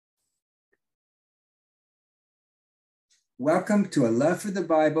Welcome to A Love for the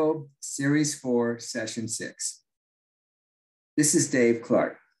Bible, Series 4, Session 6. This is Dave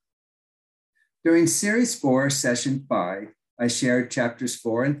Clark. During Series 4, Session 5, I shared chapters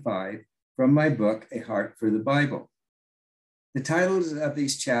 4 and 5 from my book, A Heart for the Bible. The titles of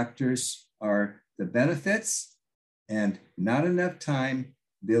these chapters are The Benefits and Not Enough Time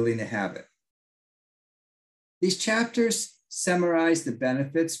Building a Habit. These chapters summarize the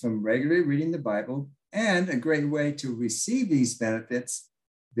benefits from regularly reading the Bible and a great way to receive these benefits,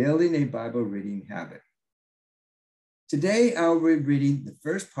 building a Bible reading habit. Today, I'll be reading the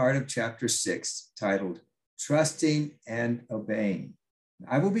first part of chapter 6, titled Trusting and Obeying.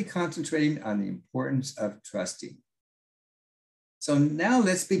 I will be concentrating on the importance of trusting. So now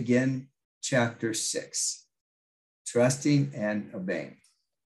let's begin chapter 6, Trusting and Obeying.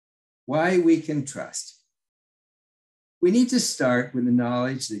 Why we can trust. We need to start with the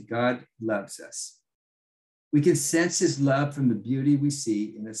knowledge that God loves us. We can sense his love from the beauty we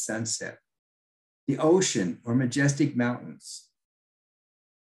see in the sunset, the ocean, or majestic mountains.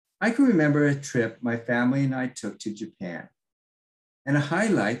 I can remember a trip my family and I took to Japan, and a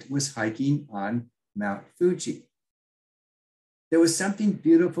highlight was hiking on Mount Fuji. There was something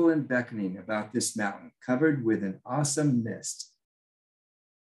beautiful and beckoning about this mountain, covered with an awesome mist.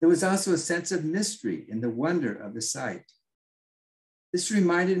 There was also a sense of mystery in the wonder of the sight. This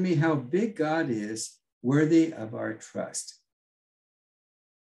reminded me how big God is, worthy of our trust.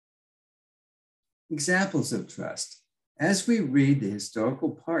 Examples of trust. As we read the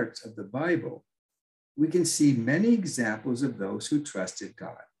historical parts of the Bible, we can see many examples of those who trusted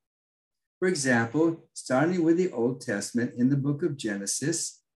God. For example, starting with the Old Testament in the book of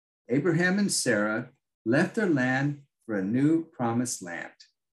Genesis, Abraham and Sarah left their land for a new promised land.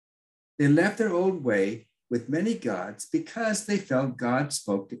 They left their old way with many gods because they felt God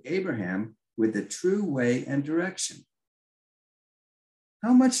spoke to Abraham with the true way and direction.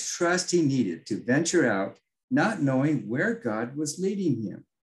 How much trust he needed to venture out, not knowing where God was leading him,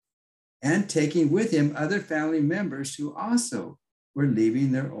 and taking with him other family members who also were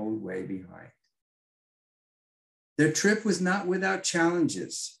leaving their old way behind. Their trip was not without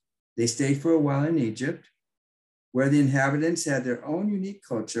challenges. They stayed for a while in Egypt, where the inhabitants had their own unique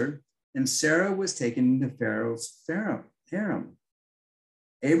culture, and Sarah was taken into Pharaoh's harem.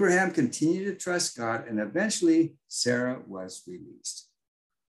 Abraham continued to trust God, and eventually Sarah was released.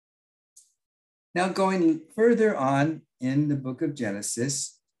 Now, going further on in the book of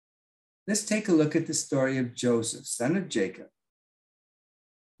Genesis, let's take a look at the story of Joseph, son of Jacob.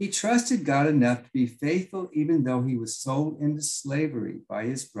 He trusted God enough to be faithful even though he was sold into slavery by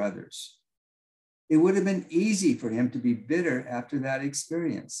his brothers. It would have been easy for him to be bitter after that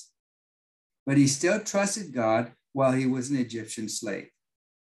experience, but he still trusted God while he was an Egyptian slave.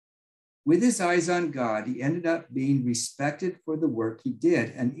 With his eyes on God, he ended up being respected for the work he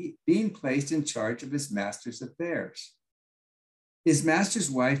did and being placed in charge of his master's affairs. His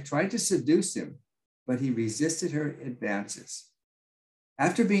master's wife tried to seduce him, but he resisted her advances.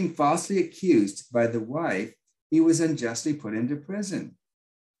 After being falsely accused by the wife, he was unjustly put into prison.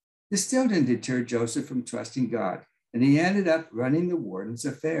 This still didn't deter Joseph from trusting God, and he ended up running the warden's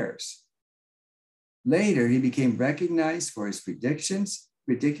affairs. Later, he became recognized for his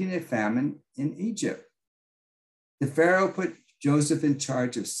predicting a famine in Egypt. The Pharaoh put Joseph in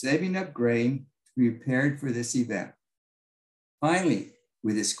charge of saving up grain to be prepared for this event. Finally,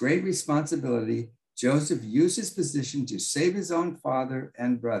 with this great responsibility, Joseph used his position to save his own father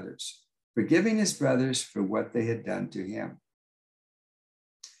and brothers, forgiving his brothers for what they had done to him.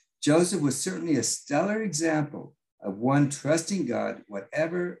 Joseph was certainly a stellar example of one trusting God,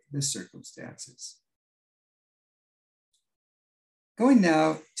 whatever the circumstances. Going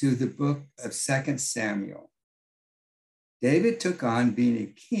now to the book of 2 Samuel. David took on being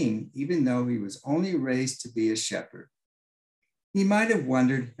a king even though he was only raised to be a shepherd. He might have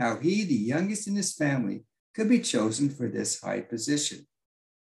wondered how he, the youngest in his family, could be chosen for this high position.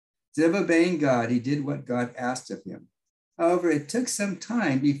 Instead of obeying God, he did what God asked of him. However, it took some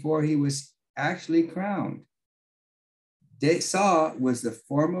time before he was actually crowned. Saul was the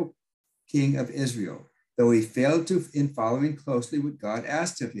former king of Israel, though he failed in following closely what God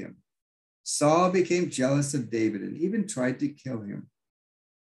asked of him. Saul became jealous of David and even tried to kill him.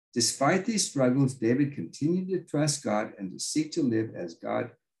 Despite these struggles, David continued to trust God and to seek to live as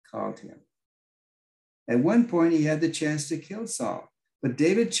God called him. At one point, he had the chance to kill Saul, but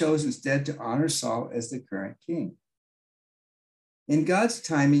David chose instead to honor Saul as the current king. In God's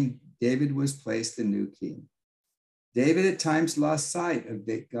timing, David was placed the new king. David at times lost sight of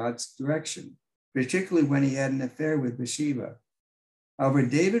God's direction, particularly when he had an affair with Bathsheba. However,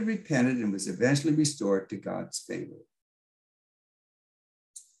 David repented and was eventually restored to God's favor.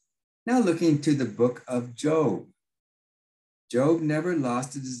 Now looking to the book of Job. Job never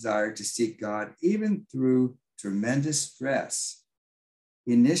lost a desire to seek God, even through tremendous stress.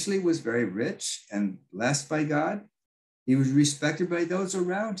 He initially was very rich and blessed by God. He was respected by those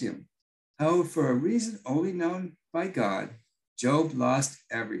around him. However, for a reason only known by God, Job lost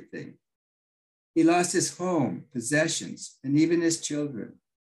everything. He lost his home, possessions, and even his children.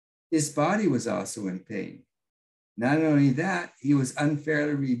 His body was also in pain. Not only that, he was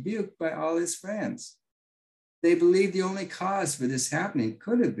unfairly rebuked by all his friends. They believed the only cause for this happening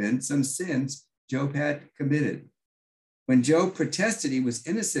could have been some sins Job had committed. When Job protested he was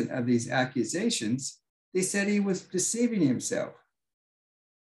innocent of these accusations, they said he was deceiving himself.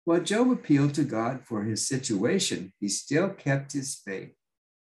 While Job appealed to God for his situation, he still kept his faith.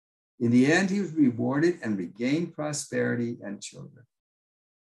 In the end, he was rewarded and regained prosperity and children.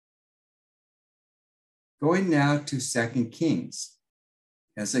 Going now to 2 Kings.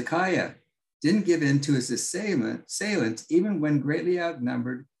 Hezekiah didn't give in to his assailants even when greatly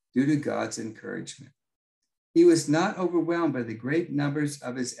outnumbered due to God's encouragement. He was not overwhelmed by the great numbers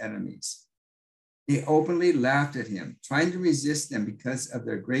of his enemies. They openly laughed at him, trying to resist them because of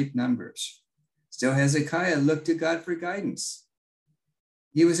their great numbers. Still, Hezekiah looked to God for guidance.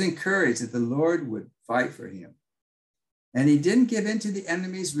 He was encouraged that the Lord would fight for him. And he didn't give in to the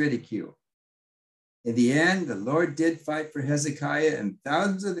enemy's ridicule. In the end, the Lord did fight for Hezekiah, and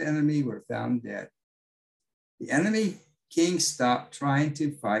thousands of the enemy were found dead. The enemy king stopped trying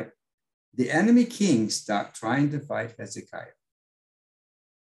to fight Hezekiah.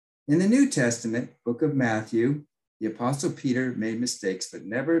 In the New Testament, book of Matthew, the Apostle Peter made mistakes, but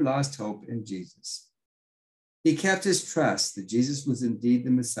never lost hope in Jesus. He kept his trust that Jesus was indeed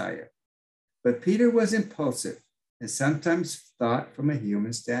the Messiah. But Peter was impulsive and sometimes thought from a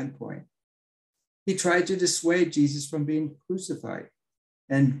human standpoint. He tried to dissuade Jesus from being crucified,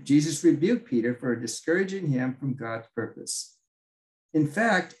 and Jesus rebuked Peter for discouraging him from God's purpose. In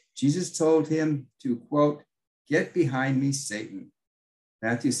fact, Jesus told him to, quote, "Get behind me, Satan,"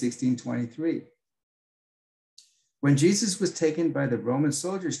 Matthew 16:23. When Jesus was taken by the Roman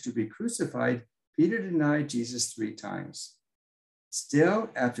soldiers to be crucified, Peter denied Jesus 3 times.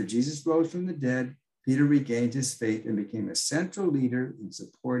 Still, after Jesus rose from the dead, Peter regained his faith and became a central leader in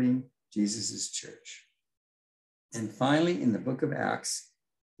supporting Jesus' church. And finally, in the book of Acts,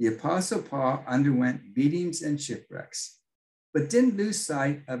 the Apostle Paul underwent beatings and shipwrecks, but didn't lose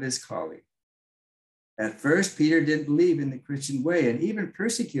sight of his calling. At first, Peter didn't believe in the Christian way and even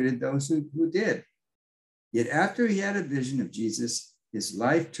persecuted those who did. Yet after he had a vision of Jesus, his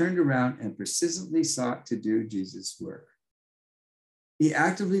life turned around and persistently sought to do Jesus' work. He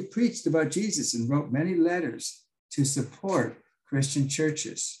actively preached about Jesus and wrote many letters to support Christian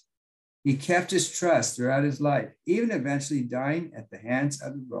churches. He kept his trust throughout his life, even eventually dying at the hands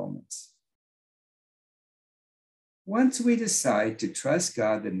of the Romans. Once we decide to trust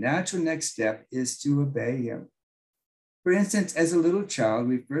God, the natural next step is to obey him. For instance, as a little child,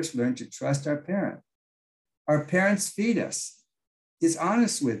 we first learn to trust our parent. Our parents feed us, is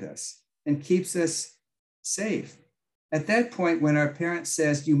honest with us, and keeps us safe. At that point, when our parent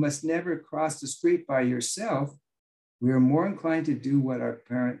says, "You must never cross the street by yourself," we are more inclined to do what our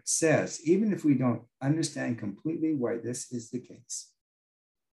parent says, even if we don't understand completely why this is the case.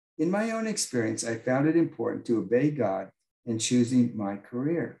 In my own experience, I found it important to obey God in choosing my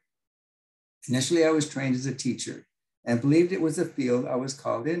career. Initially, I was trained as a teacher and believed it was a field I was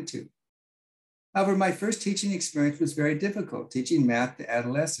called into. However, my first teaching experience was very difficult, teaching math to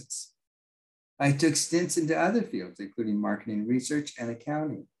adolescents. I took stints into other fields, including marketing research and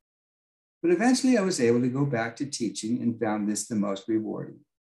accounting. But eventually I was able to go back to teaching and found this the most rewarding.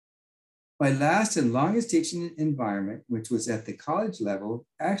 My last and longest teaching environment, which was at the college level,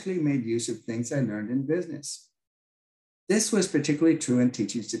 actually made use of things I learned in business. This was particularly true in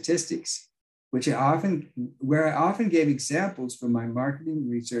teaching statistics, where I often gave examples from my marketing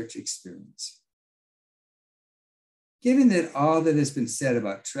research experience. Given that all that has been said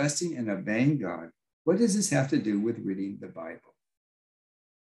about trusting and obeying God, what does this have to do with reading the Bible?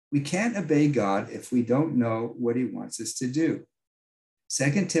 We can't obey God if we don't know what he wants us to do.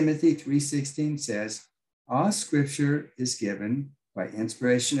 2 Timothy 3:16 says, "All scripture is given by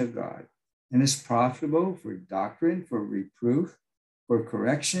inspiration of God and is profitable for doctrine, for reproof, for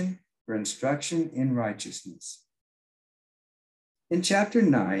correction, for instruction in righteousness." In chapter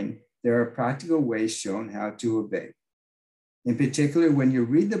 9, there are practical ways shown how to obey. In particular, when you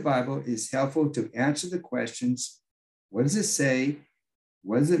read the Bible, it is helpful to answer the questions, what does it say?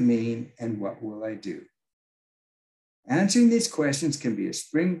 What does it mean? And what will I do? Answering these questions can be a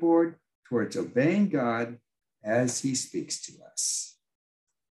springboard towards obeying God as he speaks to us.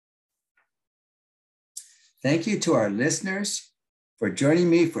 Thank you to our listeners for joining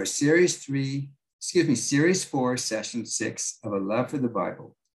me for Series 4, Session 6 of A Love for the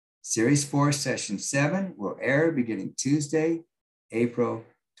Bible. Series 4, Session 7 will air beginning Tuesday, April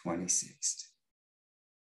 26th.